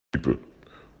People,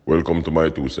 welcome to my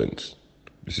 2 cents.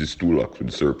 This is TU-LOX'S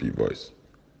with Sir voice.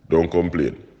 Don't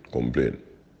complain, complain.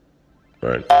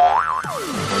 Right?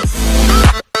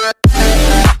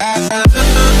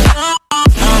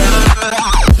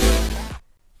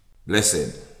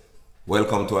 Blessed.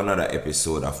 Welcome to another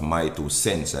episode of My 2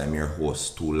 Cents. I'm your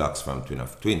host, TU-LOX'S from Twin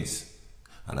of Twins.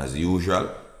 And as usual,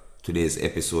 today's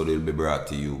episode will be brought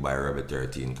to you by Rebel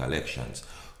 13 Collections,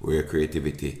 where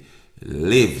creativity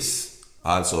lives.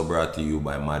 Also brought to you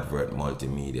by Madvert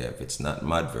Multimedia. If it's not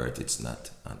Madvert, it's not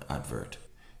an advert.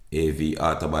 AV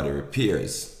Auto Body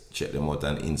Repairs. Check them out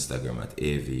on Instagram at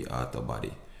AV Auto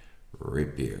Body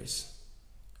Repairs.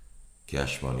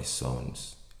 Cash Money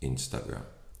Sounds Instagram.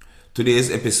 Today's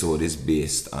episode is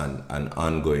based on an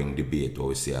ongoing debate where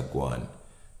we see a go on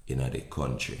in the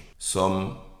country.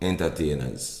 Some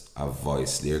entertainers have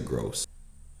voiced their grouse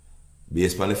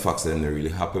based on the facts that they're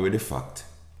really happy with the fact.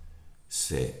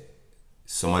 Say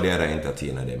some of the other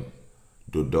entertainers them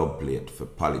do dub plate for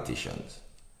politicians.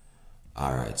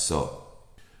 Alright, so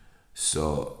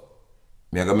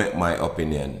I'm gonna make my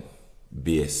opinion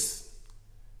based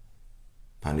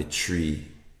on the three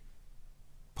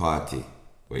party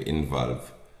were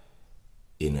involved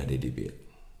in the debate.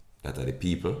 That are the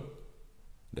people,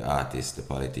 the artists, the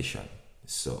politician.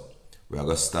 So we're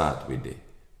going to start with the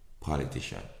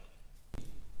politician.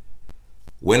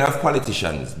 When have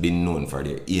politicians been known for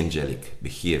their angelic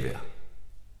behavior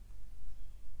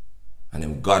and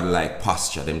them godlike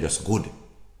posture, them just good,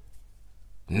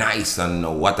 nice,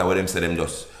 and whatever them say, them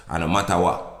just, and no matter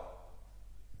what,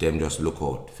 them just look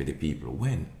out for the people.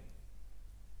 When?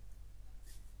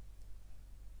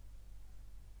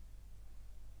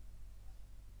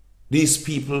 These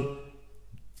people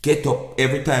get up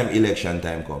every time election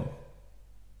time come.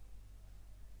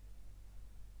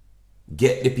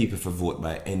 Get the people to vote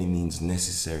by any means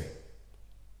necessary.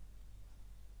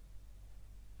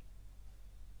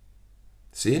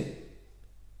 See?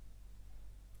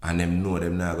 And them know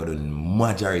them now got the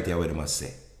majority of what they must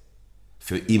say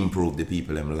to improve the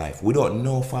people in life without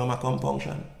no form of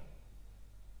compunction.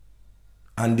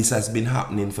 And this has been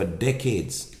happening for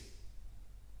decades.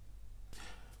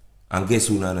 And guess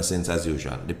who not in a sense as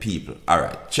usual? The people.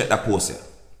 Alright, check that post here.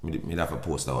 Me have a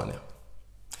post that one here.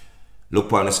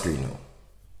 Look on the screen now.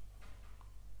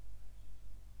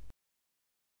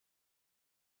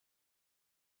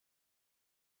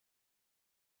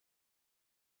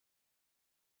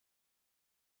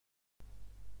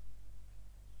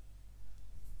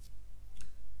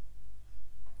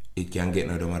 It can get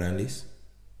no dumber than this.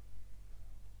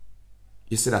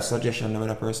 You see that suggestion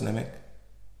that person I make?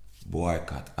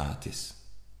 Boycott artists.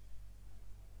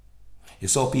 You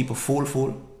saw people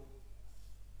fool.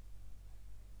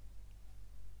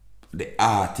 The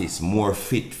artists more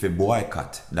fit for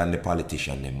boycott than the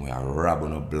politician them. We are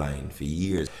robbing up blind for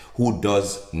years. Who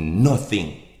does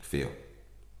nothing for you?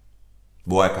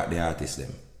 Boycott the artists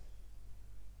them.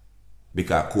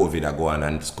 Because COVID are going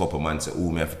and a couple months say,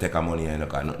 oh, me have to take a money and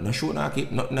no show not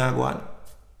keep, nothing not go on.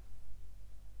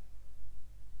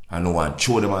 And no one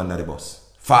throw them under the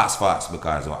bus. Fast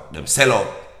because what? Them sell out.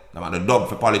 Them are the dub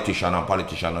for politician and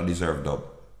politician don't deserve dub.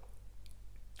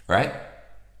 Right?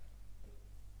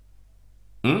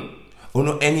 You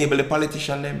no enable the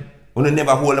politician them. You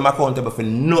never hold them accountable for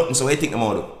nothing. So what you think them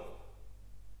all do?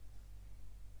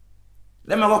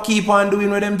 Them are going to keep on doing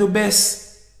what them do best.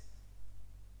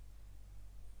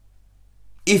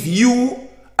 If you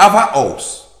have a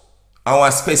house and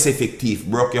one specific thief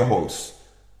broke your house,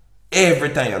 every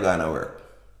time you're gonna work,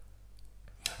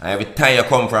 and every time you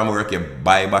come from work, you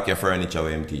buy back your furniture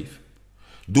with him thief.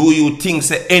 Do you think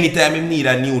say anytime you need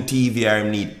a new TV or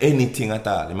you need anything at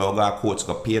all, you go to courts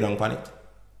go pay down on it?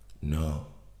 No.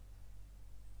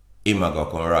 He might go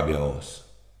come rob your house.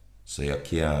 So you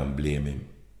can't blame him.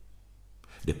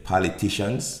 The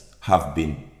politicians have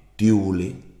been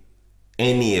duly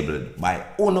enabled by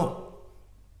UNO.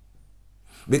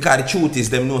 Because the truth is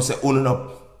them know say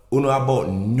UNO about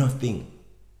nothing.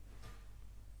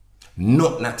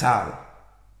 Nothing at all.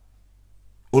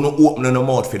 UNO open their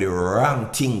mouth for the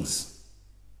wrong things.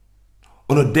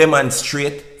 UNO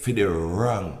demonstrate for the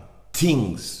wrong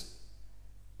things.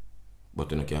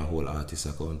 But UNO can hold artists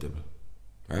accountable.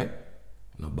 Right?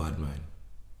 No bad mind.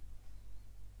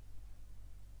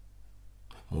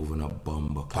 Moving up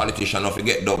bomber. Politicians don't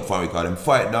forget dub for me because them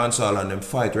fight dancehall and them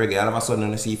fight reggae. All of a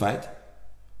sudden you see fight.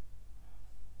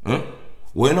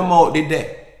 When them out the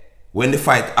day, when the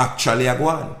fight actually a go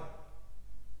on.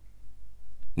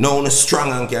 Now you strong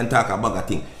and can talk about a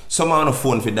thing. Some on the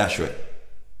phone for dash way.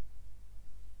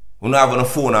 You don't have on the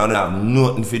phone and you have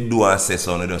nothing to do and say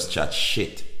so you just chat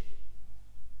shit.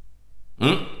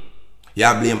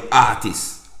 You blame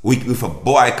artists. We for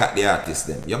boycott the artists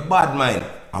them. You're bad mind.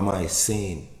 Am I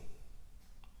sane?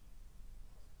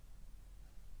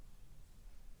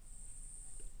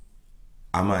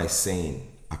 Am I saying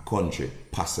a country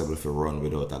possible to run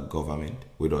without a government,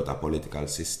 without a political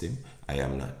system? I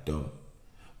am not dumb.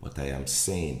 But I am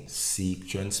saying seek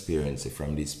transparency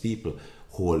from these people.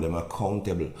 Hold them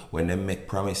accountable. When they make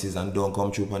promises and don't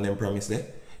come true on them promises,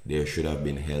 there should have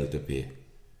been hell to pay.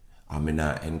 I may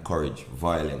not encourage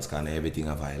violence, because everything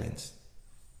is violence.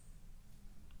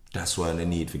 That's why they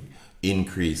need to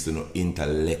increase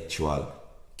intellectual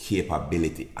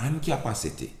capability and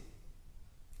capacity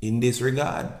in this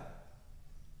regard.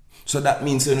 So that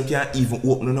means you can't even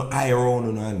open no eye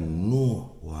around and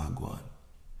know what's going on.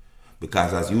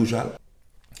 Because as usual,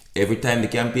 every time the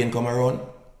campaign come around,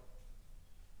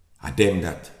 I them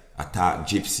that attack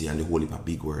gypsy and the whole heap of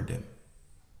big word them.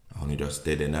 I only just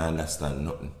dead and I understand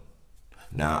nothing.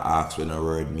 Now ask what a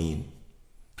word mean.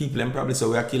 People them probably say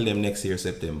we'll kill them next year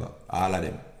September. All of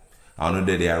them. I know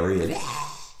that they are real.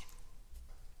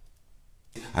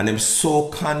 And them so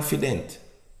confident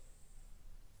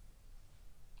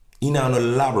in an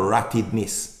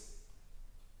elaboratedness.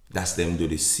 That's them do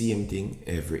the same thing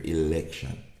every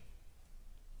election.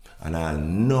 And I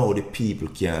know the people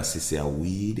can't say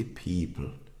we the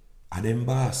people are them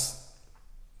boss.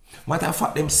 Matter of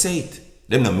fact, them say it.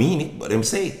 Them not mean it, but them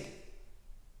say it.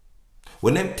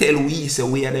 When them tell we say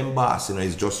we are them boss,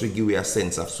 it's just to give you a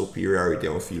sense of superiority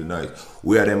or feel nice.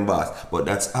 We are them boss. But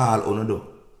that's all uno do.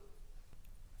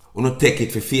 Uno take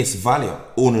it for face value.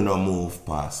 Uno no move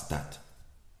past that.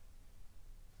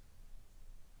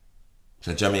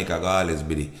 So Jamaica will always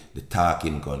be the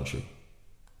talking country,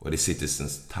 where the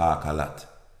citizens talk a lot.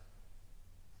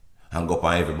 And go up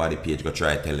on everybody's page, go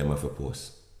try to tell them what to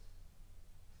post.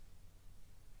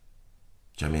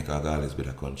 Jamaica will always be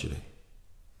the country there.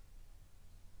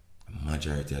 The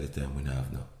majority of the time we don't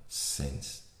have no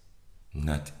sense.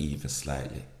 Not even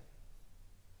slightly.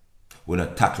 We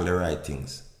don't tackle the right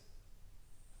things.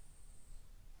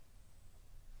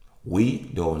 We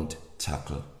don't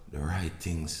tackle the right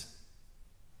things.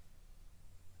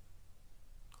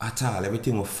 At all,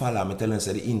 everything will follow. I'm telling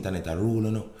you, the internet a rule,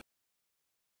 you know.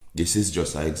 This is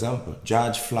just an example.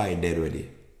 George Floyd dead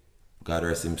already. God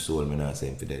rest him soul, I'm not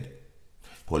saying for dead.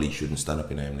 Police shouldn't stand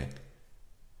up in him neck.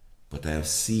 But I have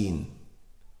seen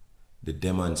the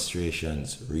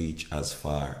demonstrations reach as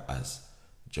far as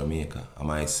Jamaica.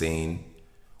 Am I saying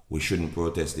we shouldn't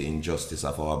protest the injustice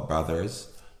of our brothers?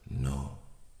 No.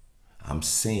 I'm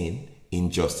saying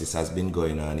injustice has been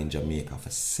going on in Jamaica for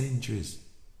centuries.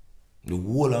 The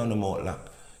whole on the mouth like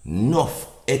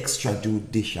enough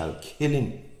extrajudicial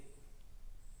killing.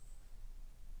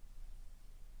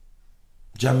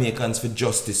 Jamaicans for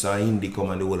justice or Hindi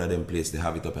come and the whole of them place, they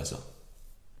have it up as well.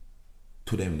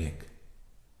 To them neck.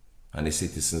 And the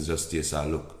citizens just say,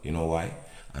 look, you know why?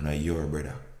 I know your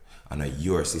brother. I know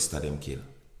your sister them kill.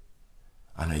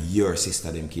 I know your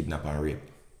sister them kidnap and rape.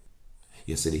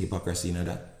 You see the hypocrisy in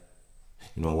that?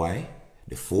 You know why?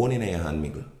 The phone in your hand,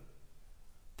 Miguel.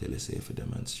 Tell us if you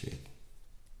demonstrate.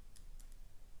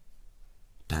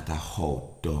 That's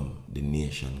how dumb the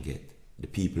nation get. The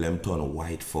people them turn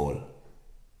white fall.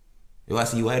 You want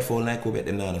to see white fall like Quebec,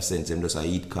 them not have sense. Them just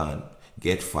eat corn,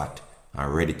 get fat,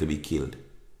 and ready to be killed.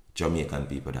 Jamaican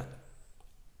people that.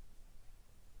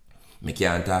 Me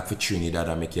can't talk for Trinidad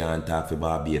and me can't talk for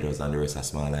Barbados and the rest of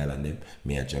small island them.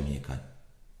 Me a Jamaican.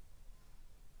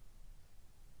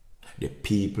 The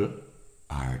people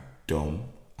are dumb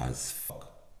as fuck.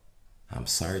 I'm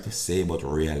sorry to say, but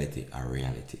reality are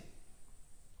reality.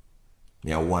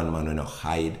 Me a one man who no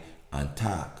hide and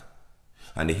talk.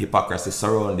 And the hypocrisy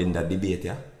surrounding that debate,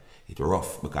 yeah, it's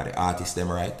rough because the artists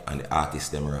them right and the artists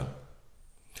them wrong.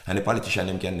 And the politician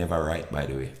them can never right, by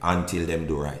the way, until them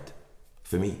do right.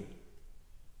 For me.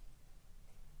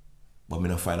 But me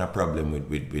not find a problem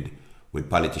with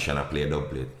politician that play a dub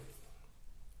plate.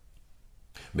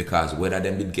 Because whether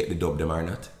them did get the dub them or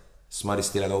not, somebody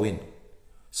still gonna win.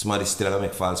 Somebody still gonna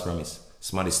make false promise.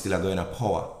 Somebody still gonna have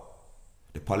power.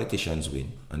 The politicians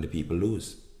win and the people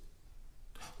lose.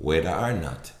 Whether or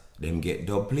not them get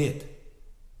dub plate.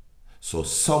 So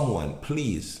someone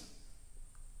please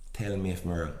tell me if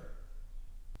I'm wrong.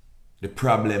 The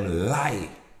problem lie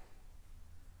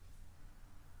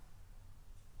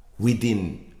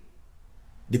within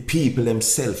the people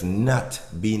themselves not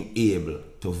being able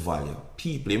to value.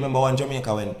 People, remember one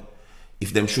Jamaica when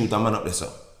if them shoot a man up there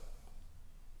so.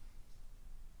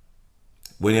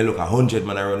 When you look 100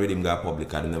 man around with him go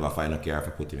public and they never find a car for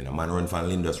put him in. A man run from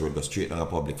Lindus Road, go straight down the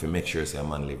public for make sure say a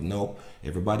man live. No,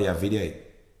 everybody have video it.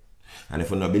 And if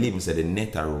you don't believe me, say the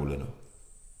net a rule, you know.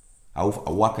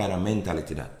 What kind of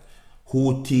mentality that?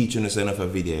 Who teach you enough a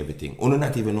video everything? You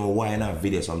not even know why not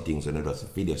video some things, you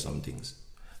just video some things.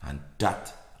 And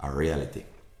that a reality.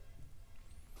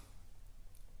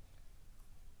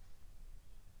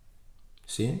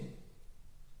 See?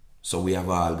 So we have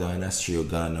all gone astray,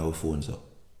 gone our phones up.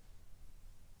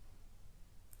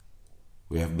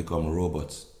 We have become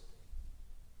robots.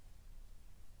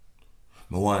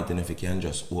 I want to know if you can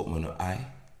just open your eye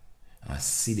and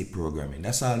see the programming.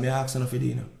 That's all I'm asking of you,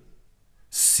 you know.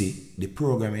 See the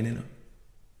programming, you know.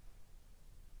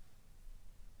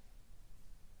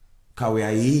 Because we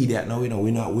are idiot now, you know.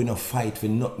 We not fight for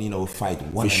nothing, you know. We fight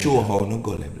one. We show how no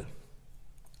go level.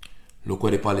 Look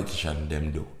what the politicians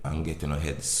them do and get in our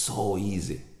head so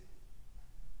easy.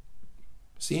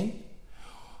 See?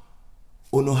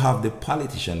 We don't have the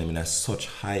politician in such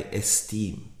high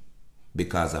esteem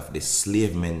because of the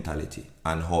slave mentality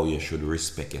and how you should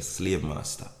respect a slave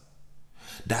master.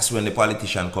 That's when the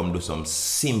politician come do some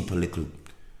simple little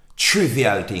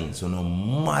trivial things, you know,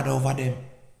 mad over them.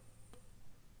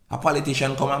 A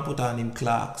politician come and put on him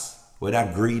clocks,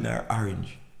 whether green or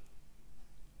orange.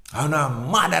 I'm not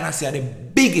mad and I say the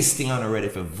biggest thing I'm ready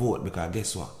for vote because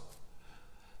guess what?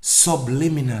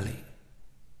 Subliminally,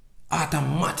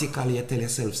 automatically you tell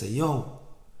yourself, say, yo,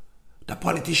 the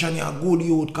politician is a good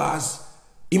youth because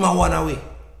he might run away.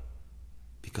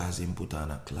 Because he put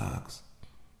on a clocks.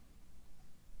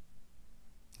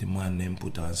 The man them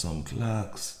put on some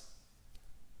clocks.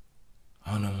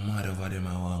 I'm not mad over them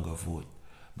I want to go vote.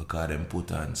 Because them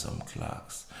put on some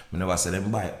clocks. I never say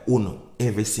them buy uno.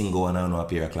 Every single one of a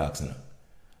pair of clocks. You know?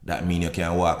 That means you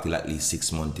can walk till at least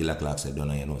 6 months till a clocks are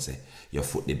done and you know say your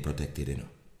foot did protected, you know.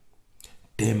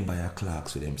 Them buy a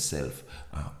clocks with themselves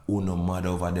and uno mad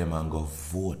over them and go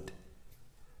vote.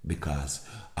 Because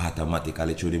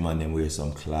automatically through the man them wear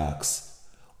some clocks.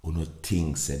 Uno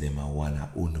thinks say them a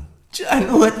wanna uno. John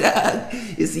know that.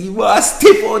 You see you want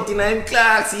step out in them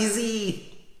clocks easy.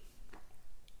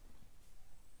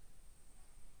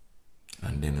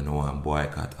 And then you know one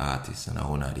boycott artists and I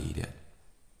want to read that.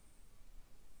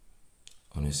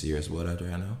 Are you serious about that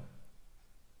right now?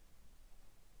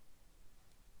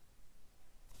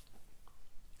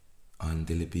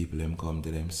 Until the people them come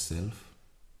to themselves.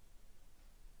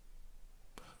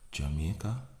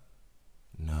 Jamaica,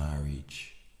 nah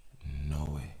reach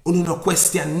nowhere. You no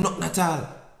question nothing at all.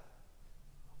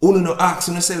 You no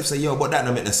ask yourself say yo, but that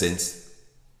don't make no sense.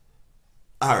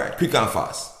 Alright, quick and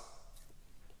fast.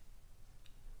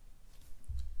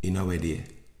 In our day,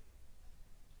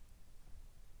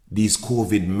 these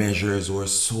COVID measures were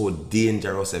so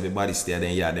dangerous. Everybody stay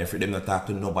there, yeah, them free. Them not talk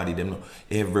to nobody. Them no,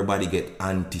 everybody get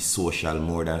antisocial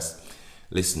more than.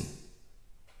 Listen,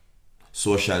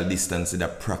 social distance is a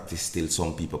practice still.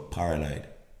 Some people paranoid,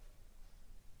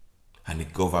 and the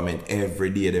government every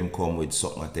day them come with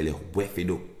something and tell you what to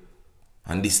do.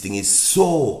 And this thing is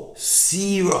so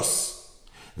serious,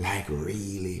 like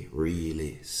really,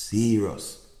 really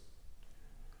serious.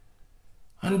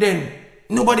 And then,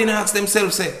 nobody asks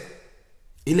themselves, say,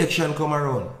 election come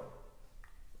around.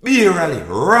 Be rally,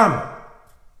 ram.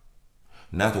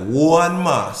 Not one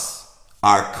mass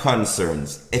are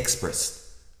concerns expressed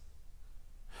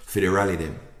for the rally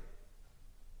them.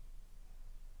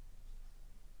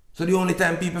 So the only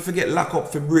time people forget lock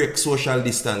up for break social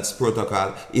distance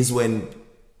protocol is when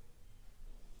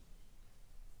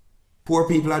poor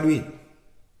people are doing it.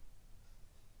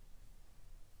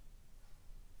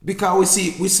 Because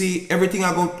we see everything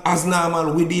I go as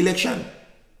normal with the election.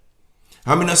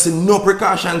 I mean, I see no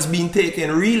precautions being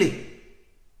taken, really.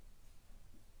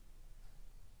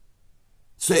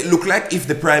 So it look like if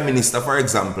the Prime Minister, for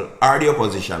example, or the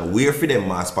opposition, wear for them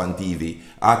mask on TV,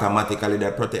 automatically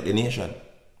they protect the nation.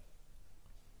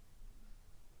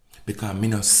 Because me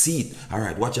not see it.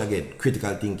 Alright, watch again.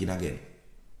 Critical thinking again.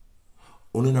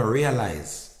 You don't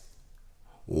realize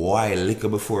why liquor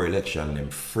before election them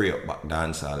free up back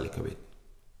dance a little bit.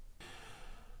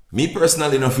 Me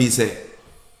personally no feel say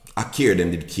I care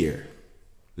them did care.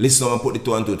 Listen, I put the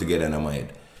two and two together in my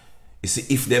head. You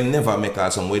see, if them never make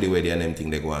out some way and them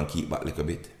think they go and keep back little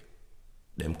bit,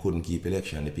 them couldn't keep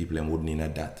election. The people them wouldn't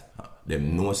need that.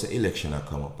 Them know say election will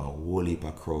come up and whole heap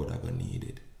of crowd are gonna need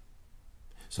it.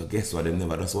 So guess what? Them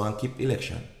never just want to keep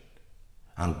election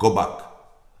and go back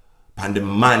and the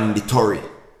mandatory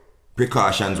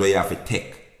precautions where you have to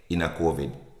take in a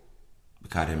COVID.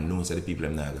 Because them know that the people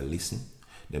them not gonna listen.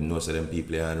 Them know that them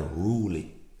people are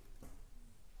unruly.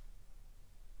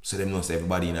 So them know that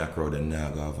everybody in a crowd and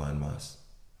not go have mask.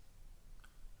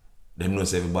 Them know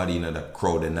that everybody in that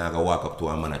crowd and not go walk up to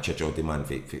a man and check out the man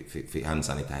for hand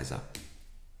sanitizer.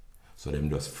 So them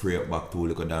just free up back to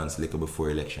little dance little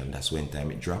before election. That's when time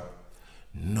it drop.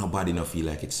 Nobody no feel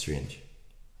like it's strange.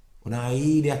 When I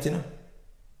idiot, you know.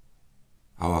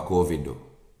 Our COVID though.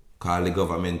 Call the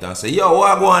government and say, yo,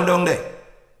 what go on down there?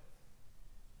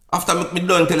 After me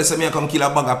done tell us me I come kill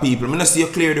a bag of people. Me not see you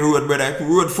clear the road, brother.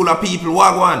 Road full of people,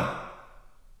 what go on?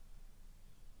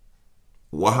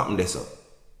 What happened there, sir?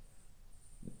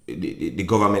 The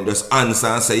government just answer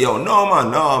and say, yo, no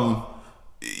man,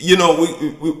 you know,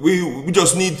 we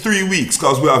just need 3 weeks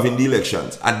because we're having the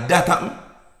elections. And that happened.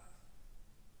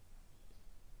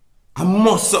 I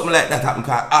must something like that happen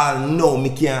because I know me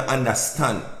can't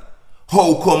understand.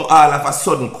 How come all of a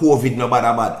sudden COVID no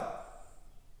bad?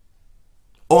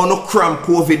 Or no cram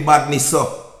COVID badness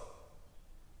so?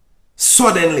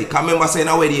 Suddenly, I remember saying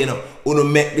already, you know, you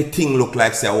make the thing look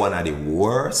like say one of the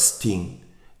worst thing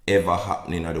ever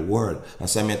happening in the world.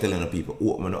 That's why I'm telling the people,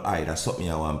 open your eye, that's something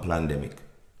I want pandemic.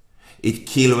 It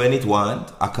kill when it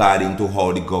want, according to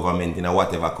how the government in a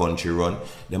whatever country run.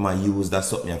 They might use that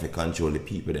something to control the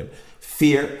people. Them.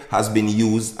 Fear has been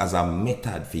used as a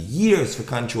method for years to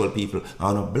control people.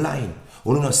 I'm not blind.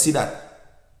 We don't see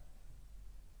that.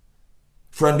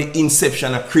 From the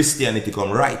inception of Christianity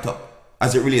come right up.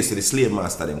 As it relates to the slave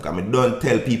master them. Because I don't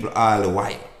tell people all the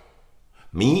while.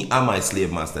 Me and my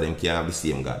slave master them can't have the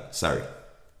same God. Sorry.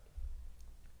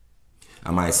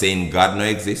 Am I saying God no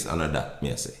exists? Or not that,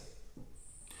 me I say.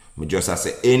 Me just I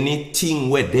say anything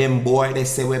where them boy they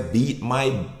say we beat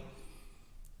my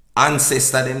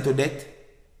ancestor them to death.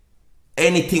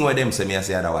 Anything where them say me I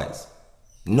say otherwise.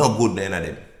 No good none of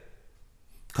them.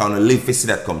 Can't live to see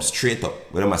that come straight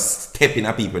up. Where them a step in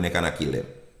a people and they cannot kill them.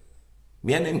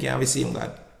 Me and them can't have the same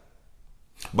God.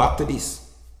 Back to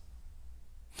this.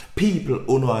 People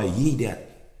who know are idiot.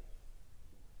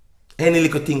 Any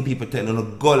little thing people tell you, no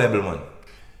gullible man.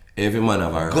 Every man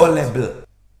have a right. Gullible.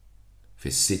 For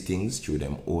see things through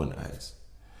them own eyes.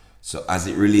 So as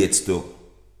it relates to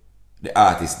the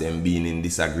artists them being in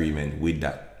disagreement with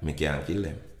that, me can't kill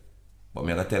them. But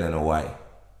me I tell you why.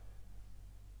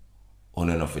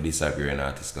 Only enough for disagreeing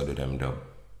artists can do them dub.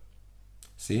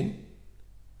 See?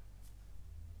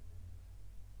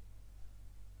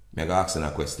 Me I ask you a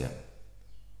question.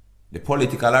 The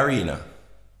political arena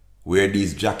where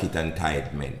these jacket and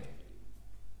tied men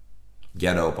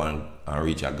gather up and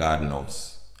reach a garden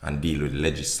house and deal with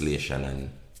legislation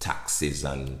and taxes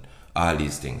and all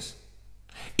these things.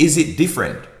 Is it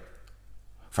different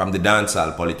from the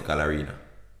dancehall political arena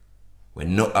where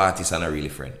no artists are not really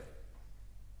friend?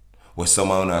 Where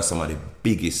somehow are some of the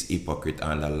biggest hypocrite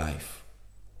under life?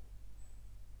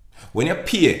 When you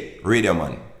pay radio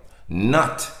man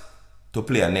not to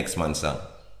play a next man's song,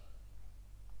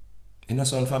 it not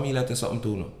sound familiar to something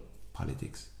too, no?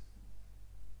 Politics.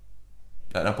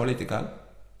 That's not political.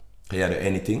 You do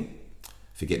anything,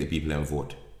 forget the people and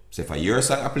vote. So if a your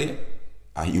song I play,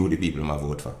 are you the people I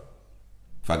vote for?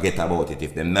 Forget about it.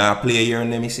 If them not play your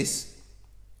nemesis,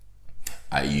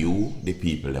 are you the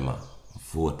people them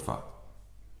vote for?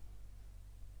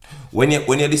 When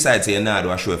you decide say you not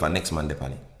do a show for next man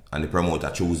depend, and the promoter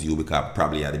choose you because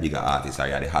probably you're the bigger artist or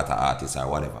you're the hotter artist or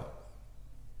whatever.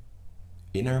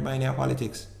 You never mind your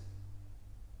politics.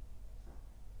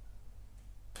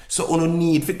 So you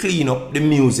need to clean up the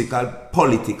musical,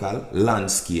 political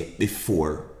landscape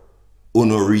before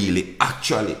you really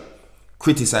actually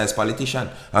criticize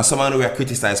politicians. And someone who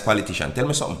criticize politicians, tell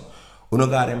me something. You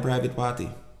got them private party.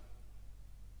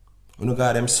 You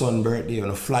got them son birthday.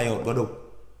 You fly out, go to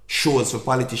shows for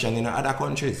politicians in other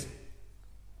countries.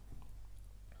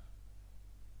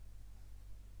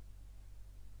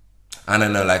 And I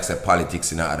know like say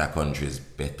politics in other countries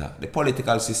better. The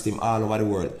political system all over the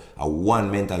world are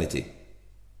one mentality.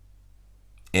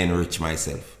 Enrich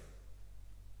myself.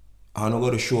 I don't go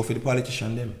to show for the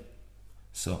politician them.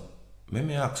 So, let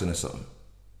me ask you something.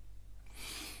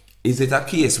 Is it a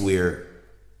case where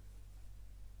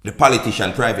the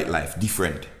politician private life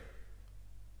different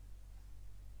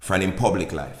from in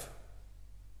public life?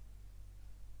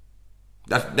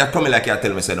 That coming like you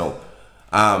tell me say no.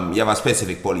 You have a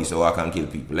specific police who can kill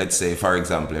people. Let's say, for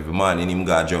example, if a man in him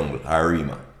go jungle or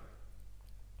Rima,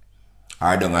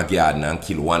 or down a garden and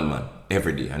kill one man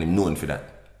every day, and him known for that,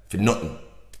 for nothing.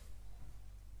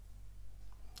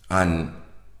 And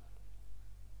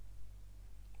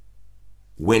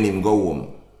when him go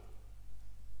home,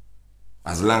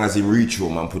 as long as he reach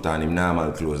home and put on him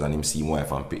normal clothes and him see him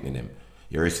wife and picking them,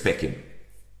 you respect him.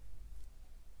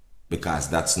 Because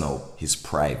that's now his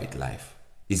private life.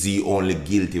 Is he only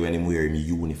guilty when he wearing a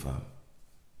uniform?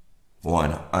 I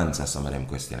want to answer some of them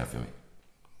questions for me.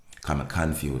 Because I'm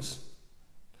confused.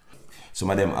 Some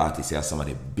of them artists are some of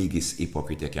the biggest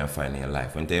hypocrites you can find in your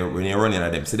life. When you're running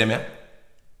at them, see them here?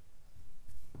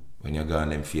 when you go on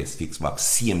them face fix back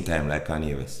same time like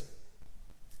Kanye West.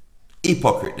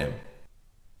 Hypocrite them.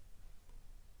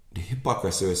 The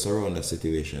hypocrisy will surround the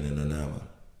situation in a normal.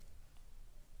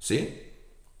 See?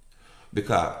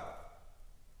 Because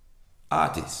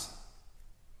artists,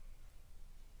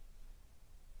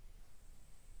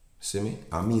 see me?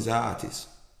 And me's an artist.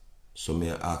 So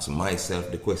may I ask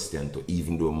myself the question to,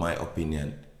 even though my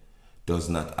opinion does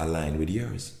not align with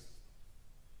yours.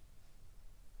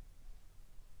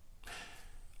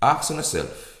 Ask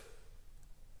yourself,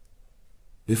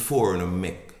 before you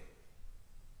make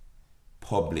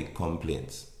public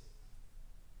complaints,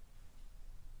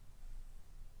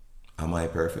 am I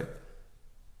perfect?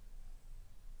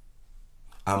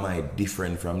 Am I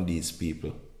different from these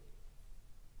people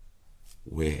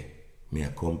where may I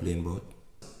complain about?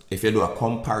 If you do a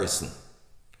comparison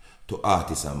to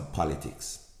artists and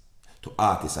politics, to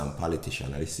artists and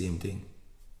politicians are the same thing.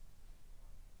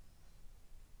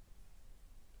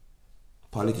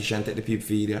 Politicians take the people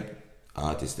for idiot,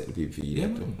 artists take the people for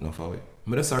idiot too. Enough of it.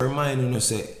 But just a reminder, you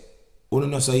say, you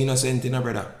not so innocent in a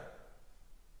brother.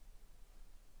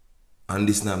 And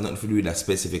this not have nothing to do with a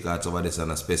specific artist over this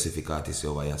and a specific artist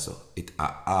over here. So it's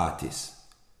an artist.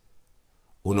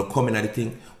 When you come in at the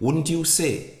thing, wouldn't you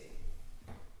say,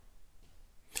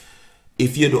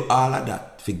 if you do all of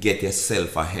that, forget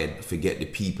yourself ahead, forget the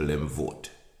people and vote,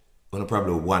 you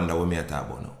probably wonder what me I talk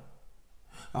about now.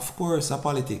 Of course,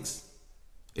 politics.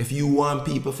 If you want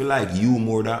people to like you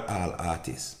more than all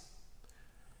artists,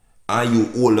 and you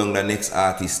hold on the next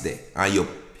artist there, and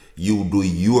you do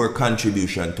your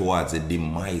contribution towards the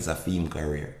demise of him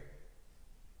career,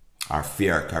 or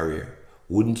fair career,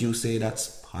 wouldn't you say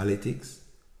that's politics?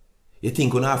 You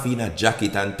think you have in a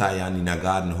jacket and tie and in a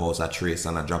garden house a trace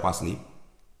and a drop asleep?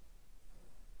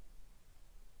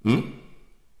 You're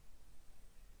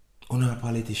not a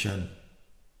politician,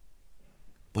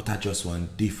 but I just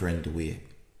want different way.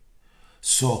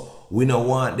 So we don't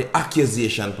want the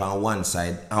accusation on one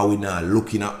side and we not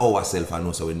looking at ourselves and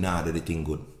know so we not do the thing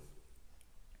good.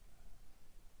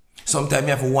 Sometimes you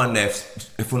have to wonder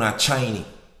if we're not Chinese.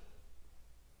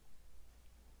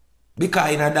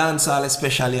 Because in a dance hall,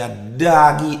 especially a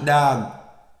dog eat dog.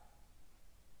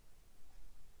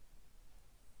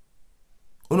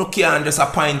 You can't just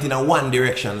point in a one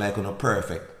direction like you're not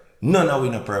perfect. None of we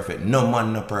not perfect. No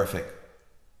man not perfect.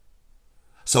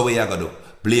 So what you gonna do?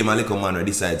 Blame a little man who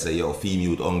decides say, yo,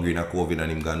 female hungry in a COVID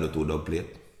and him gonna do 2 dub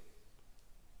plate.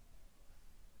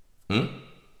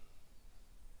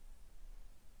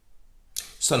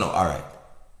 So no, alright.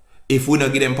 If we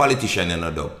don't give them politician in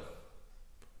a dub,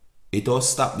 it will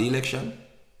stop the election.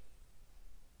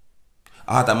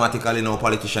 Automatically now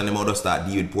politicians them will start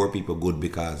deal with poor people good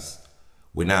because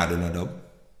we not doing a dub.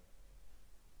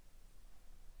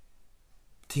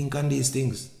 Think on these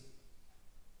things.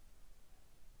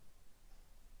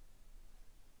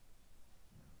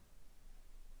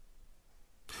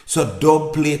 So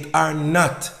dub plate or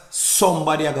not,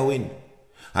 somebody are going to win.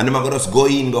 And them are going to just go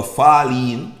in, go fall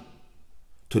in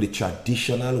to the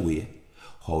traditional way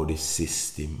how the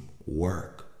system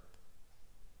work.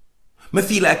 I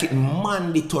feel like it's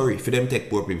mandatory for them to take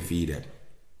poor people feed them.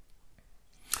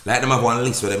 Like them have one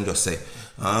list where them just say,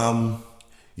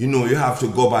 you know, you have to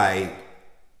go by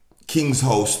King's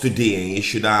House today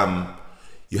and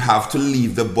you have to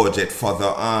leave the budget for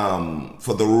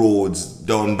the roads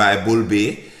down by Bull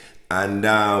Bay, and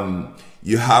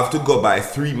you have to go by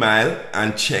 3 Mile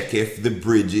and check if the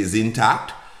bridge is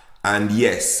intact. And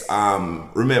yes,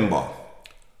 remember,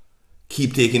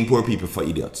 keep taking poor people for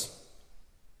idiots.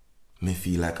 Me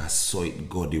feel like I saw it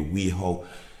go the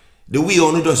way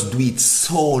only just do it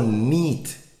so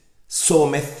neat, so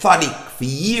methodic for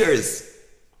years.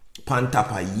 Pan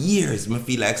top of years, me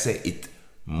feel like say it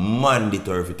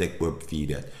mandatory to take poor people for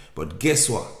idiots. But guess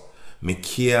what? Me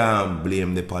can't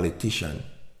blame the politician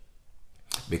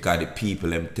because the people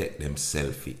them take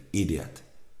themselves for idiot.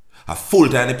 A full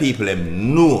time the people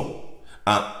them know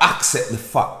and accept the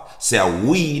fact, say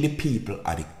we the people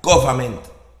are the government.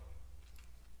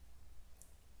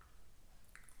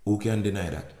 Who can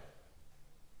deny that?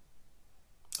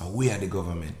 And we are the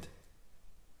government.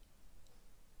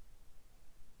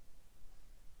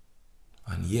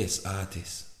 And yes,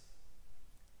 artists,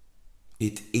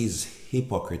 it is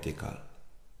hypocritical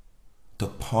to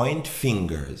point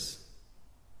fingers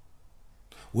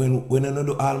when you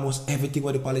do almost everything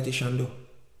what the politician do.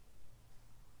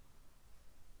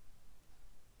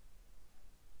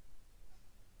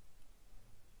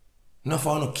 No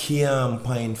for no can't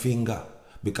point finger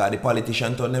because the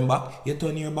politician turn them back, you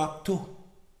turn your back too.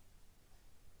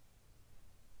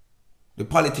 The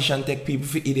politician take people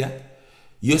for idiot.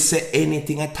 You say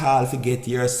anything at all to get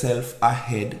yourself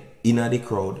ahead in the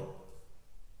crowd.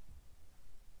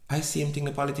 I same thing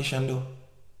the politician do.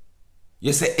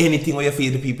 You say anything where you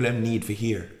feel the people them need for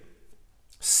hear.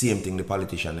 Same thing the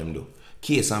politician them do.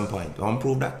 Case and point. You want to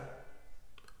prove that?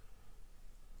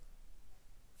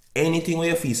 Anything where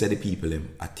you feel say the people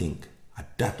them, I think,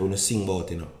 that want to sing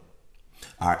about, you know.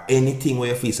 Or anything where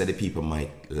you feel say the people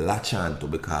might latch on to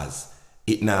because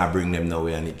it now bring them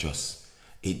nowhere and it just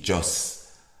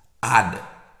add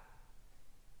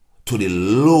to the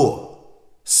low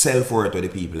self-worth that the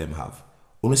people them have.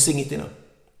 Want to sing it, you know.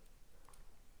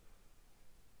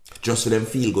 Just so them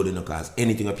feel good, you know, because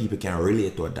anything that people can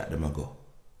relate to that them go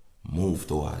move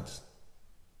towards.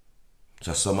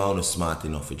 So somehow not smart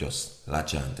enough to just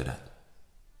latch on to that.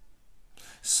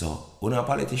 So, you're a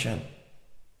politician.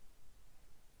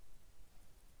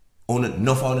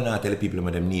 Enough of them tell the people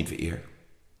what them need for hear.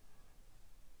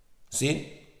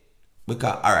 See?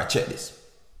 Because, alright, check this.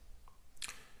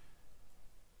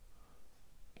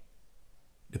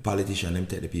 The politician them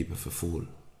take the people for fool.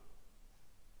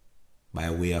 By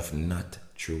way of not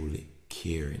truly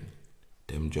caring.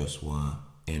 Them just want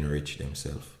to enrich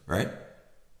themselves. Right?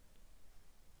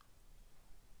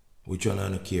 Which one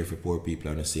don't care for poor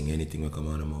people and sing anything that come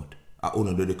on them out? I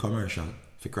only do the commercial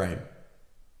for crime.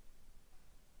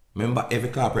 Remember, every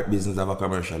corporate business have a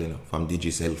commercial, you know, from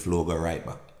Digicel flow go right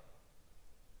back.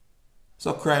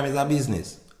 So crime is a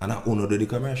business, and I only do the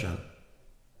commercial.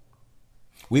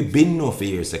 We've been know for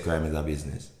years that crime is a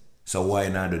business. So why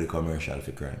not do the commercial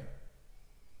for crime?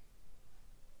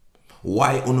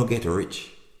 Why uno get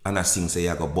rich and I sing say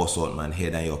you go bust out man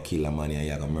head and you kill a man and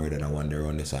you go murder that one there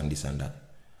on this and this and that.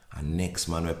 And next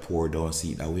man we pour down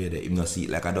see it that way there. Him not see it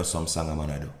like I do some song a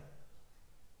man I do.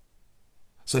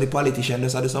 So the politician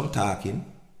just do some talking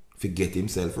to get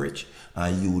himself rich.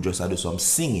 And you just do some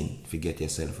singing to get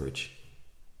yourself rich.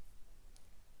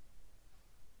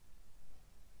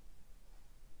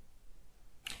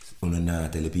 Uno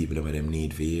not tell the people what them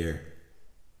need for hear.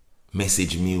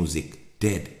 Message music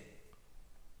dead.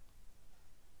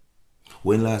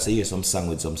 When last you hear some song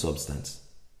with some substance?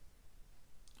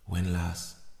 When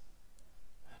last?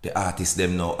 The artists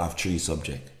them now have 3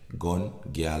 subjects. Gun,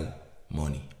 girl,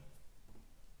 money.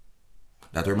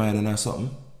 That remind you of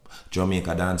something?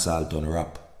 Jamaica dancehall turn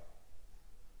rap.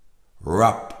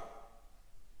 Rap.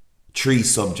 3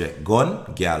 subjects.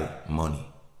 Gun, girl, money.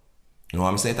 You know what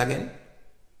I'm saying it again?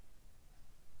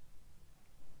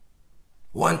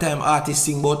 One time artists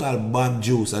sing about all bag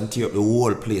juice and tear up the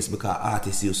whole place because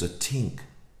artists used to think.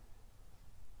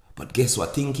 But guess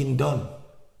what? Thinking done.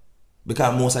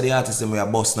 Because most of the artists them we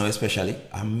are bust now especially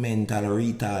are mental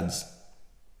retards.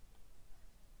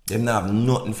 Them not have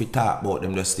nothing to talk about.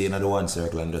 Them just stay in the one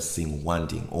circle and just sing one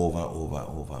thing over and over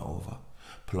and over and over.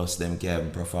 Plus them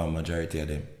can perform majority of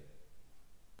them.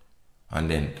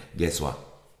 And then guess what?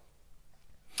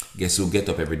 Guess who get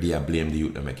up every day and blame the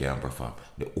youth that make can't perform?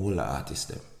 The older artists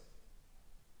them.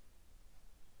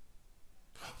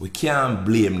 We can't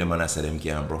blame them and I say them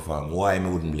can't perform. Why me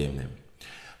wouldn't blame them?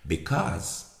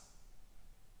 Because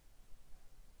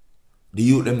the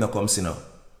youth them not come see no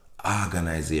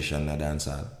organization na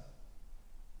dancehall.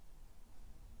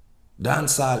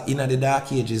 Dancehall in the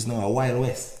dark ages now a Wild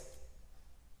West.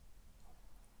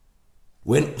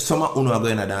 When some of uno are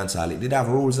going to dancehall, it did have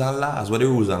rules and laws. What the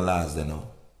rules and laws they know?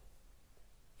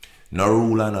 No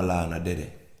rule and no law, no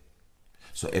did.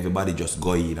 So everybody just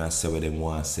go in and say what they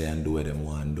want to say and do what they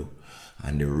want to do.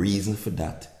 And the reason for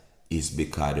that is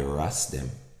because the rest them,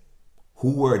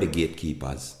 who were the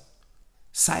gatekeepers,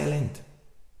 silent.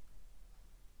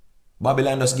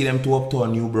 Babylon just give them to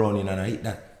uptown New Browning and I hit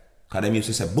that. Because them used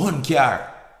to say, bun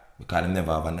car. Because they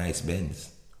never have a nice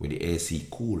Benz with the AC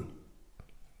cool.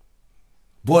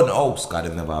 Bun house, because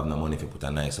they never have no money to put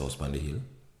a nice house on the hill.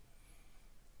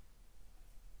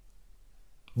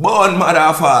 Born mother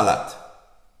of all that.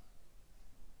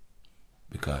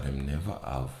 Because them never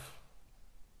have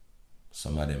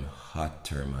some of them hot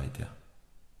termite. Yeah.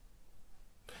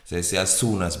 So you see as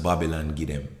soon as Babylon give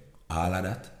them all of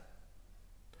that,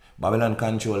 Babylon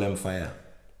control them fire.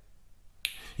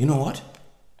 You know what?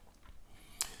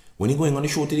 When you're going on the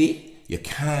show today, you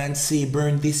can't say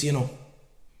burn this, you know.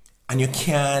 And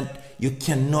you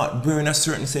cannot burn a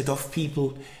certain set of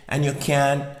people. And you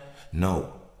can't.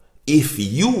 No. If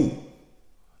you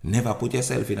never put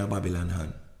yourself in a Babylon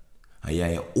hand, and you're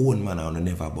your own man and you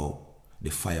never bow, the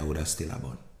fire would have still a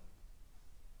burn.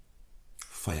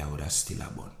 Fire would have still a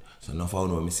burn. So now for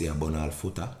when me say a burn all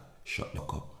footer, shut the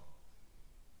cup.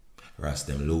 Rest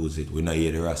them lose it. We not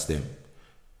hear the rest them.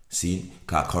 See?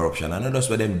 Cause corruption. And that's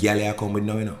where them galley come with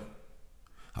now, you know.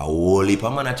 A whole heap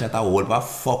of man a chat, a whole heap of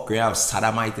fuckery, have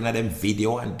sodomite in them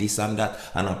video and this and that,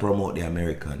 and I promote the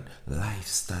American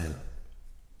lifestyle.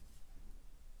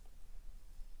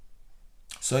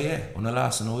 So yeah, on the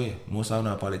last no way, most of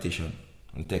them are politicians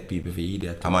and take people for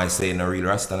idiot. Am I saying a real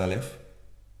Rasta left?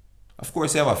 Of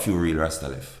course you have a few real Rasta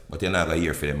left, but you're not gonna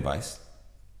hear for them voice.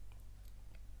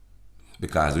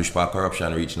 Because which part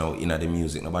corruption reach now in the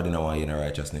music, nobody know why in the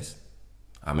righteousness.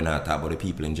 I mean, I talk about the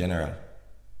people in general.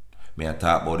 I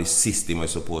talk about the system we're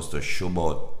supposed to show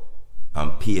about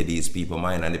and pay these people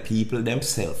mind, and the people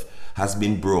themselves has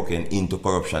been broken into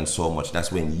corruption so much.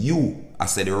 That's when you, I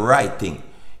said the right thing,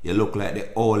 you look like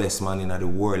the oldest man in the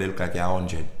world, you look like you're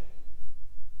 100.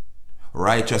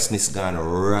 Righteousness gone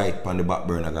right on the back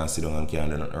burner, gone sit down and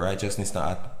can't do nothing. Righteousness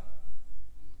not hot.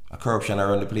 A corruption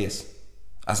around the place.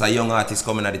 As a young artist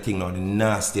coming at the thing now, the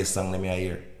nastiest song them I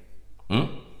hear.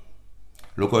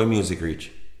 Look how the music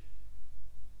reach.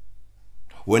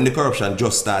 When the corruption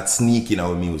just starts sneaking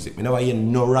our music, I never hear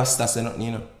no Rasta say nothing,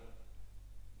 you know.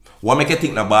 What make you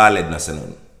think no ballad no say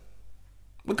nothing?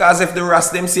 Because if the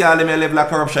Rasta them see all them level of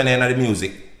corruption in the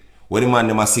music, when the man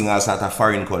them a sing all sort of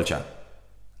foreign culture,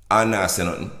 and not say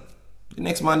nothing, the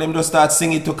next man them just start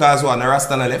singing to cause one, the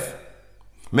Rasta no left.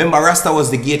 Remember, Rasta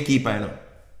was the gatekeeper, you know.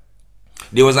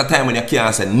 There was a time when you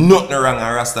can't say nothing wrong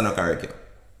and Rasta no correct you.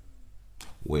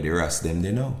 Where the Rasta them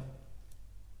they know.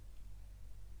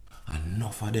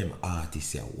 Enough of them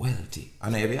artists are wealthy.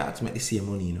 And every artist make the same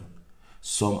money, you know.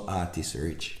 Some artists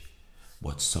rich,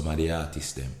 but some of the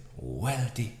artists them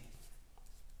wealthy.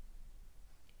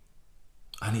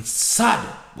 And it's sad,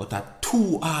 but at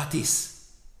two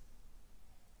artists,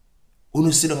 when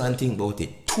you sit down and think about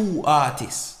it, two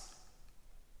artists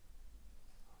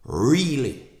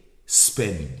really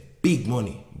spend big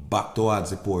money back towards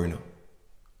the poor, you know.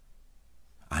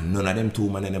 And none of them two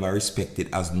men never respected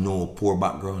as no poor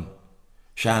background.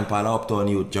 Sean Paul Uptown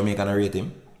Youth, Jamaican rate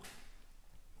him.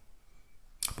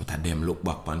 But at them look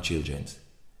back on children's.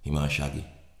 Him and Shaggy.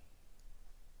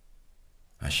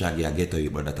 And Shaggy I get to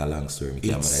you, but that's a long story.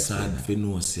 It's sad if you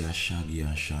know say Shaggy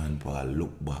and Sean Paul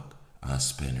look back and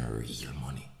spend real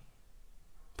money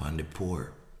upon the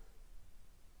poor.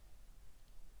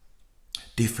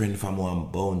 Different from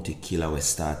one bounty killer we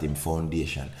start him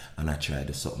foundation and I try to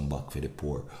do something back for the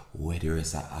poor. Where the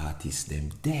rest of artists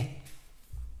them dead.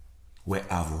 We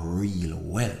have real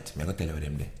wealth. I'm gonna tell you what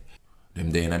them there.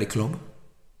 Them there in the club.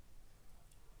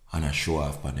 And I show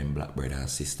off on them black brother and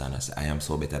sister and I say, I am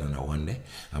so better than I one day.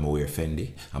 I'm wear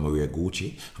Fendi, I'm wear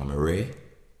Gucci, I'm Ray.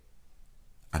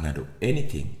 And I do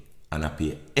anything and I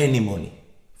pay any money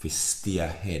to stay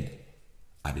ahead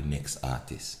of the next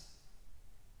artist.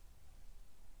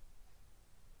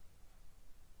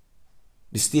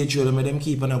 The stage show them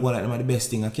keep on go like them are the best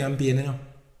thing. A campaign, you know.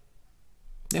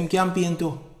 Them campaign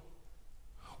too.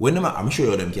 When them, I'm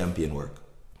sure you them campaign work.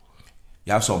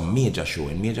 You have some major show,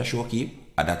 and major show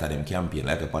keep, and that of them campaign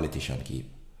like a politician keep.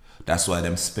 That's why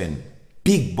them spend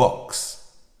big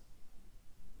bucks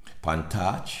on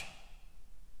torch,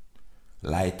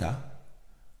 lighter,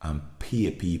 and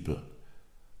pay people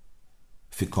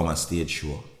to come on stage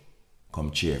show,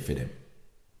 come cheer for them.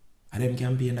 And them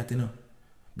campaign that, you know.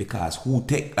 Because who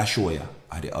take a show ya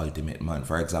are the ultimate man.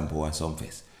 For example, on some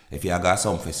fest. If you got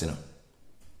some fest, you know,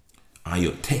 and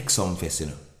you take some fest, you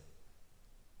know,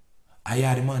 I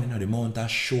are the man, you know, the amount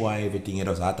of show and everything, it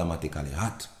does automatically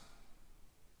hot.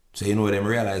 So you know what them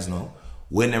realize now?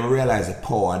 When them realize the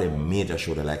power of them major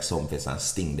show, they like some fest and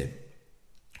Sting them.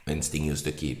 When Sting used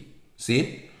to keep.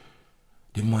 See?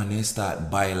 The man they start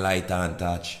buy light and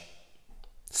touch.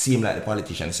 Seem like the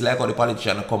politician. See like how the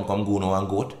politician come go now and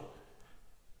goat.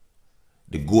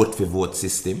 The goat for vote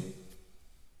system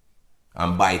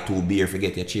and buy 2 beer for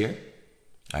get your chair.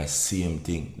 I same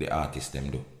thing the artists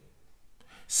them do.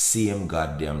 Same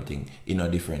goddamn thing. You know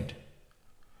different.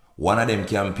 One of them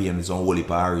campaign is on holy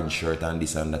orange shirt and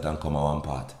this and that and come on one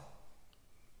part.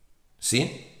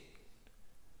 See?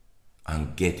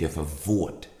 And get you for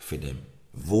vote for them.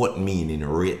 Vote meaning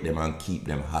rate them and keep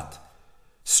them hot.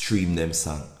 Stream them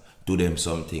song. Do them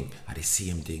something. Are the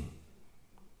same thing.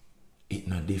 It's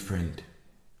not different.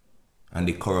 And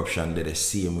the corruption they're the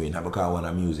same way. Not because I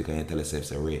want music and you tell yourself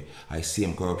say Ray. I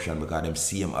same corruption because them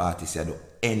same artists they do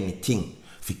anything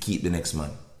to keep the next man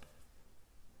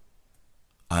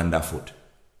underfoot.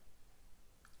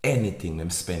 Anything them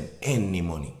spend any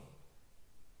money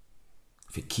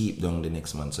to keep down the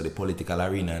next man. So the political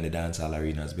arena and the dancehall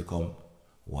arena has become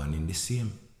one in the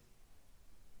same.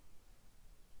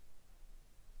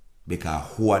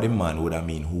 Because who are the man would I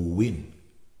mean who win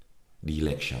the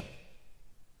election.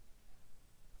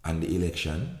 And the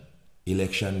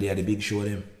election, they are the big show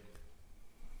them.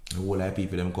 The whole lot of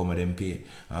people them come and them pay.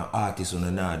 And artists on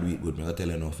the not do it good, I tell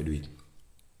you enough to do it.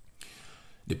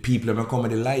 The people them come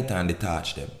with the light and they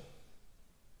touch them.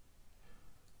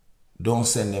 Don't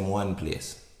send them one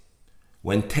place.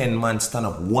 When 10 man stand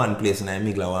up one place in a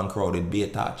migla one crowd with be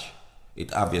touch,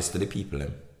 it's obvious to the people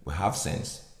them. We have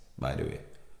sense, by the way.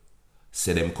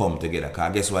 Say them come together,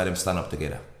 because guess why them stand up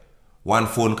together? One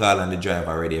phone call and the drive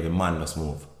already, every man must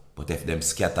move. But if them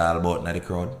scatter all about in the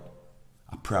crowd,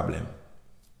 a problem.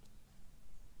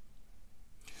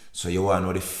 So you want to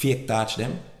know the fake touch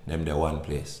them the one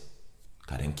place.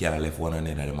 Because them can't left one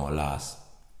another, them all last.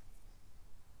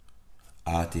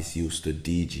 Artists used to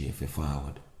DJ for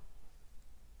forward.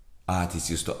 Artists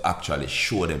used to actually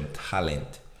show them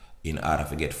talent in order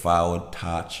to get forward,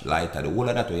 touch, lighter. The whole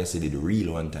of that way you see did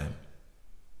real one time.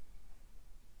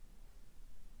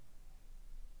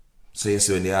 So you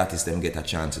see when the artists them get a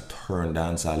chance to turn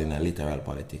dancehall in a literal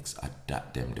politics,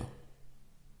 adapt them do.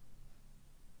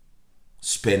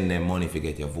 Spend them money to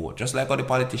get your vote. Just like how the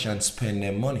politicians spend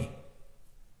them money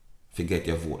to get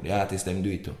your vote. The artists them do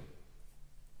it too.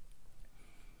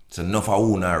 So enough of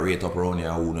who not rate up around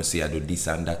here who not say I do this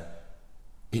and that.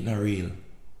 It's not real.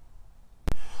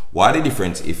 What the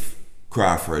difference if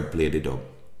Crawford played the dub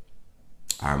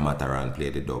or Mataran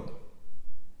played the dub?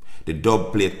 The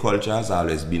dub plate culture has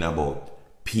always been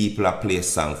about people that play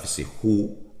song to see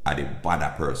who are the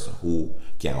better person, who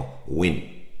can win.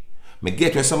 Me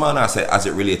get where someone else say as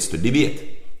it relates to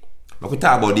debate. But we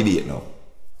talk about debate now.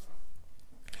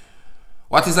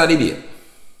 What is a debate?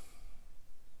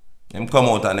 Them come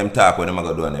out and them talk what them are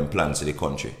going to do and them plans to the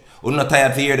country. You're not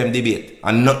tired to hear them debate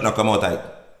and not come out of it.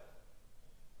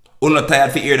 You're not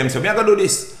tired to hear them say, I'm going to do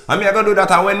this, I'm going to do that,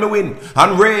 and when me win,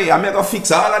 and Ray, I'm going to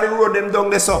fix all of the road them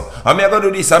down this up, I'm going to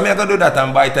do this, I'm going to do that,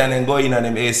 and by the time them go in and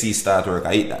them AC start work,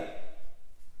 I hate that.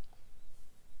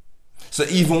 So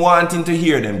even wanting to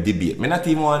hear them debate, me not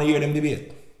even want to hear them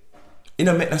debate. It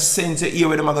don't make no sense to hear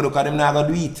what them are going to do because them not going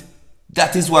to do it.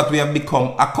 That is what we have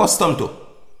become accustomed to.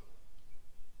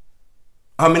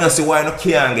 I mean, I say why I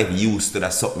can't get used to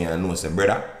that something and know, say,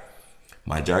 brother,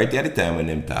 majority of the time when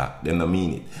them talk, them don't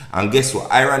mean it. And guess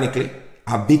what? Ironically,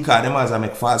 because them as I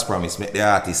make false promise, make the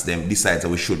artists them decide that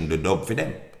we shouldn't do dub for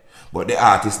them. But the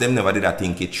artists them never did that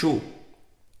think it true.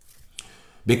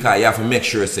 Because you have to make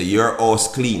sure say your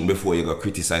house clean before you go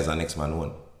criticize the next man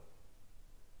one.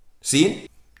 See?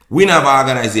 We have an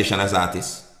organization as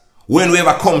artists. When we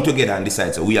ever come together and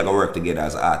decide so we are going to work together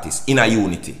as artists in a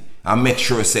unity and make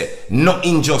sure say no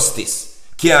injustice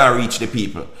can't reach the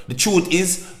people. The truth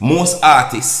is most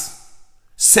artists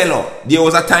sell out. There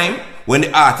was a time when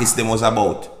the artists them was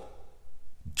about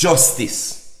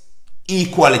justice,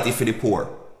 equality for the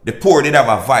poor. The poor did have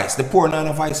a voice. The poor not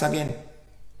have a voice again.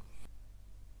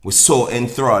 We're so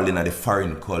enthralled in the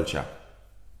foreign culture.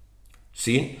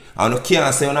 See? And you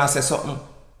can't say when I say something.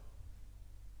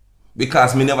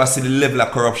 Because me never see the level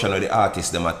of corruption of the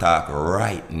artists them attack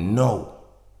right now.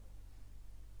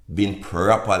 Being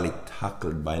properly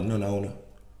tackled by none of them.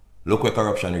 Look where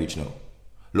corruption reach now.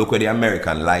 Look where the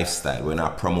American lifestyle when I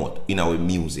promote in our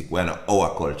music, when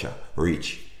our culture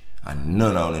reach. And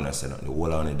none of them say nothing. The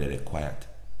whole of them they're quiet.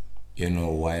 You know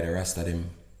why the rest of them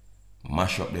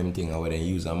mash up them thing or where they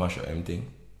use and mash up them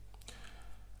thing?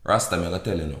 Rasta me gonna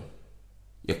tell you now.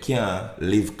 You can't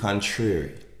live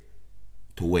contrary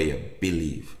to where you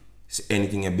believe. So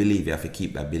anything you believe, you have to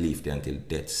keep that belief there until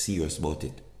death. Serious about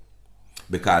it.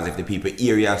 Because if the people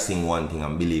hear you sing one thing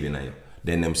and believe in you,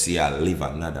 then them see you live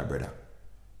another, brother.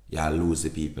 You lose the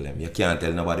people. You can't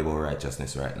tell nobody about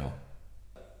righteousness right now.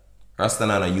 Rasta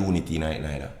not a unity night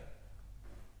neither.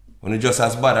 When you just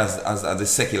as bad as the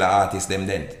secular artists them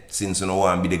then, since you don't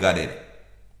want to be the godhead.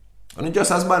 When you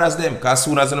just as bad as them, because as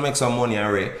soon as you make some money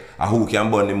and Ray, who can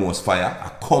burn the most fire,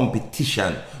 a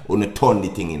competition on you turn the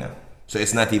thing in. So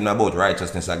it's not even about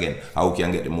righteousness again, who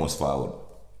can get the most forward.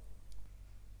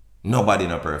 Nobody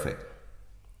not perfect.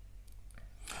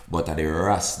 But at the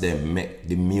rest them make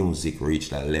the music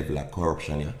reach that level of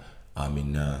corruption, yeah. I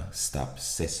mean, stop,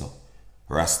 say so.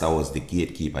 Rasta was the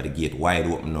gatekeeper, the gate wide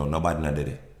open now, nobody not did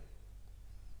it.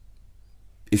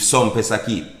 If some pesa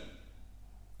keep,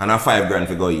 and a 5 grand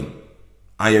for go in,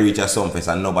 and you reach a some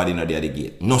pesa and nobody not there at the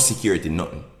gate, no security,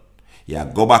 nothing. You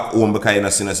go back home because you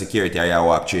not see no security and you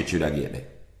walk straight through the gate there.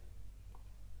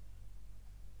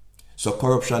 So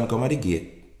corruption come at the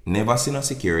gate. Never seen no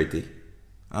security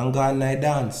and go and night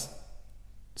dance.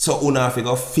 So una have to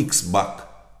go fix back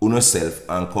on yourself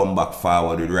and come back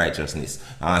forward with righteousness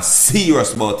and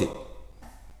serious about it.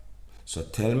 So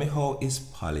tell me how is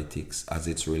politics as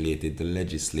it's related to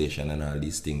legislation and all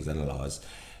these things and laws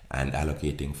and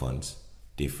allocating funds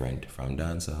different from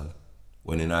dancehall?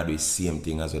 when you not do the same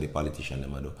thing as what the politician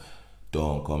them do.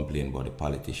 Don't complain about the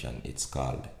politician. It's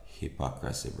called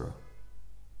hypocrisy, bro.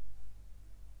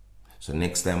 So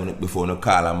next time, before you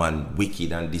call a man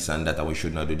wicked and this and that, and we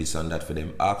should not do this and that for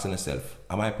them, ask yourself,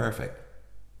 am I perfect?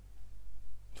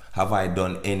 Have I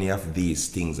done any of these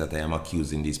things that I am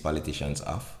accusing these politicians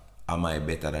of? Am I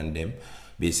better than them?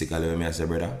 Basically, when I say,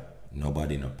 brother,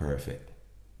 nobody not perfect,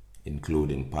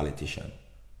 including politician.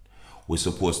 We're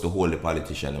supposed to hold the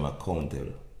politician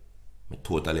accountable. I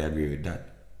totally agree with that.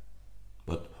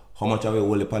 But how much are we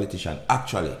hold the politician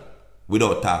actually,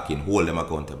 without talking, hold them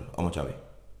accountable? How much are we?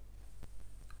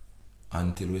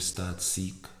 Until we start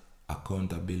seek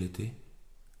accountability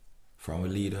from our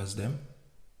leaders them,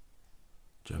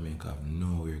 Jamaica have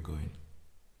nowhere going.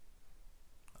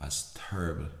 As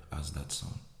terrible as that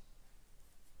sound.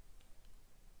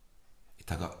 It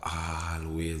will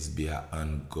always be an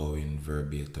ongoing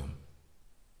verbatim.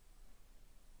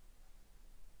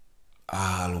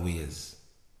 Always.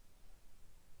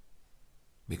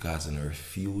 Because I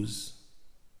refuse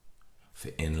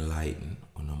to enlighten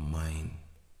on a mind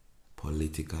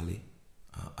politically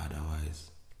or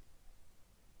otherwise.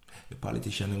 The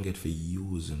politicians don't get for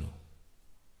use, you know,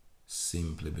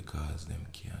 simply because them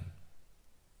can.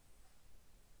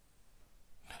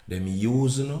 Them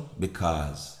use, you know,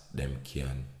 because them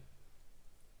can.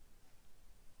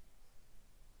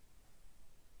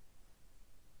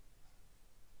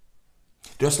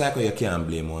 Just like how you can't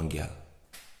blame one girl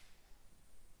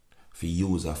for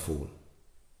use a fool.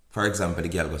 For example, the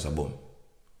girl goes a bum.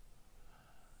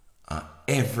 And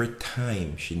every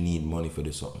time she need money for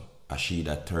do something, she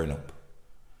that turn up.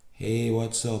 Hey,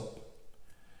 what's up?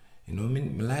 You know, me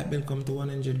light bill come to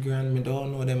 100 grand. Me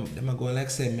don't know them. Them a go like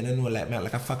say me don't know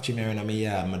like a factory me in me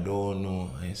yard. Me don't know.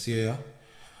 You see ya?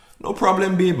 No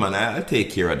problem, babe, man. I'll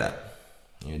take care of that.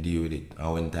 You deal with it.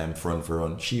 And when time front for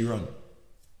run, she run.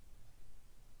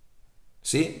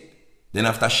 See? Then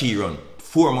after she run,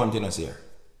 4 months in a year,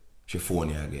 she phone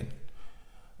you again.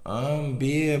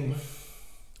 Babe,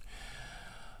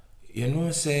 you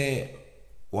know, say,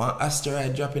 one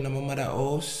asteroid drop in my mother's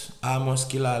house, I must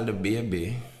kill all the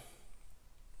baby.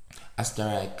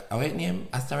 Asteroid, what name?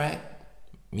 Asteroid?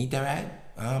 Meteorite?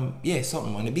 Yeah,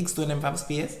 something on the big stone them from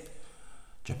space.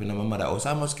 Drop in my mother's house,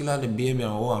 I must kill all the baby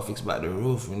and want to fix back the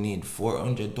roof. We need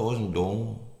 400,000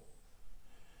 down.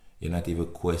 You're not even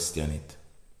question it.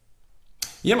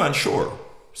 Yeah, man, sure.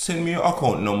 Send me your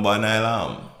account number and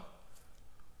I'll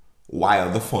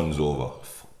wire the funds over.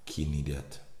 Fucking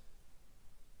idiot.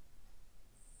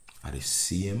 At the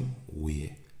same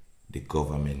way, the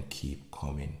government keep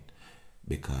coming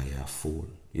because you're a fool.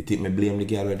 You think me blame the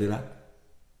girl who did that?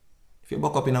 If you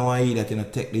buck up in a one idiot, you know,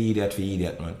 take the idiot for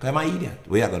idiot, man. Because I'm an idiot.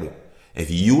 What you gonna do? If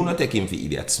you not take him for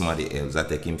idiot, somebody else I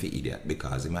take him for idiot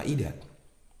because he's an idiot.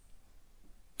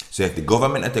 So if the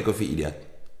government not take you for idiot,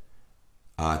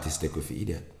 artists take you for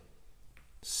idiot.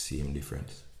 Same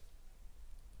difference.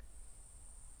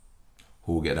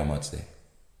 Who get the match there?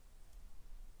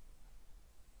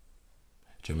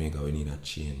 Jamaica, we need a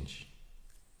change.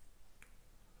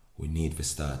 We need to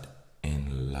start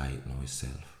enlightening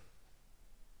ourselves.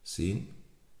 See?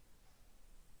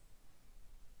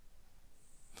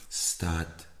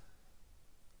 Start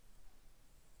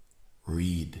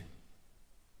read.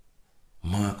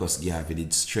 Marcus Garvey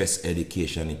did stress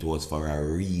education. It was for a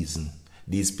reason.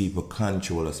 These people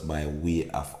control us by way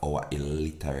of our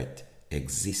illiterate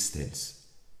existence.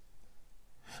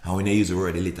 And when they use the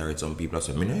word illiterate, some people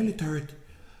say, I'm not illiterate.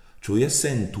 So you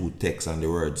send 2 texts and the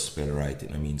word spell right,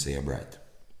 it means say you're bright.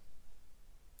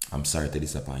 I'm sorry to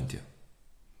disappoint you.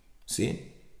 See?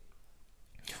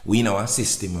 We know our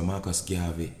system with Marcus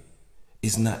Garvey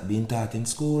is not being taught in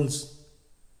schools.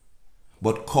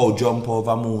 But cow jump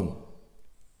over moon.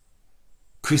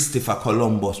 Christopher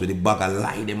Columbus with the bag of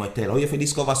lie them will tell. How you if you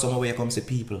discover somewhere where you come see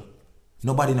people?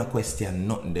 Nobody no question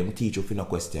nothing. Them teach you if you no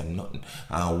question nothing.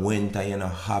 And when you no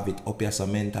have it up here so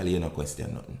mentally you no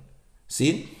question nothing.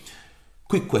 See?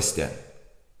 Quick question.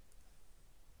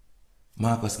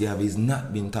 Marcus Garvey is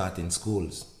not being taught in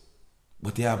schools.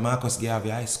 But you have Marcus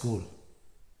Garvey High School.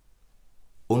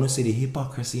 You know see the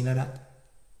hypocrisy in that?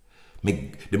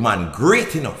 The man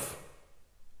great enough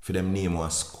for them name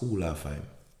one school of him.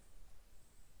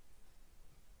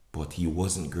 But he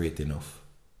wasn't great enough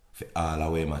for all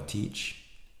of them I teach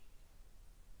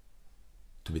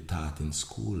to be taught in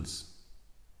schools.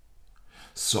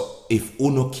 So if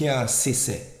uno can't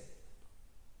say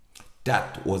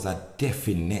that was a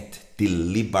definite,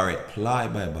 deliberate ploy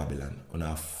by Babylon on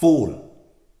a fool.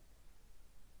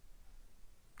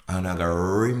 And I gotta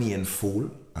remain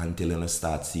fool until you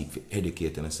start seek for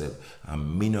educating yourself.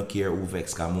 And me no care who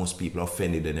vex, because most people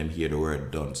offended when them hear the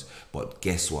word dunce. But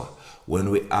guess what? When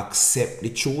we accept the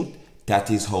truth,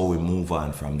 that is how we move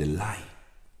on from the lie.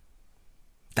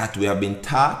 That we have been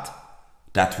taught,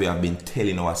 that we have been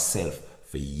telling ourselves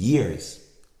for years.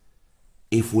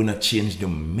 If we not change the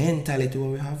mentality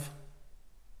we have,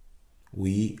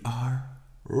 we are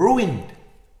ruined.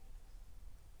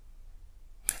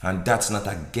 And that's not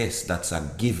a guess, that's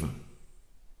a given.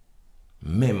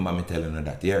 Remember me telling you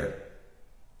that here.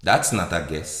 That's not a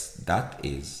guess, that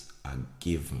is a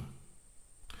given.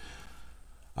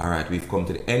 Alright, we've come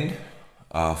to the end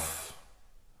of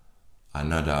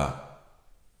another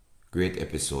great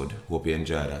episode. Hope you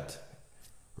enjoyed that.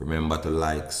 Remember to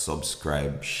like,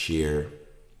 subscribe, share.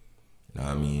 You know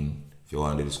what I mean? If you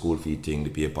want to do the school fee thing,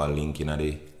 the PayPal link in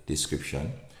the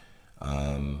description.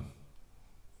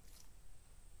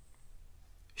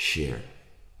 Share.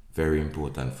 Very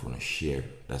important for us. Share.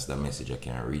 That's the message I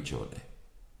can reach out there.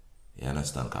 You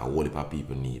understand? Because a whole lot of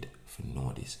people need to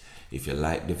know this. If you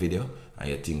like the video and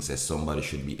you think that somebody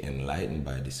should be enlightened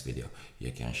by this video,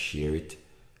 you can share it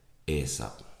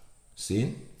ASAP.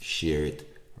 See? Share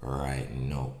it right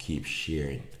now. Keep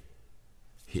sharing.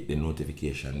 Hit the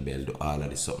notification bell. Do all of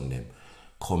this something them.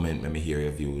 Comment, let me hear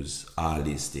your views. All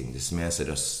these things. This may say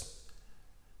just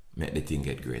make the thing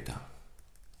get greater.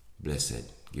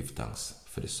 Blessed. Give thanks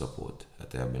for the support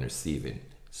that I have been receiving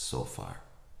so far.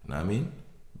 You know what I mean?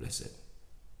 Blessed.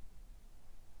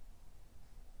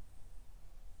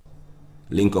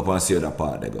 Link up and see other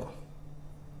part they go.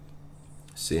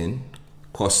 Seeing?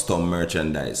 Custom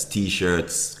merchandise,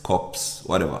 t-shirts, cups,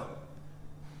 whatever.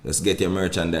 Just get your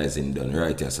merchandising done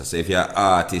right here. So if you're an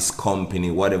artist, company,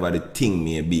 whatever the thing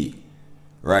may be,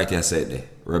 right here said there,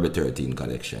 Rebel 13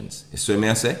 collections. You see what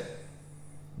I say?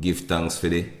 Give thanks for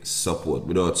the support.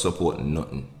 Without support,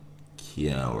 nothing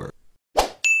can work.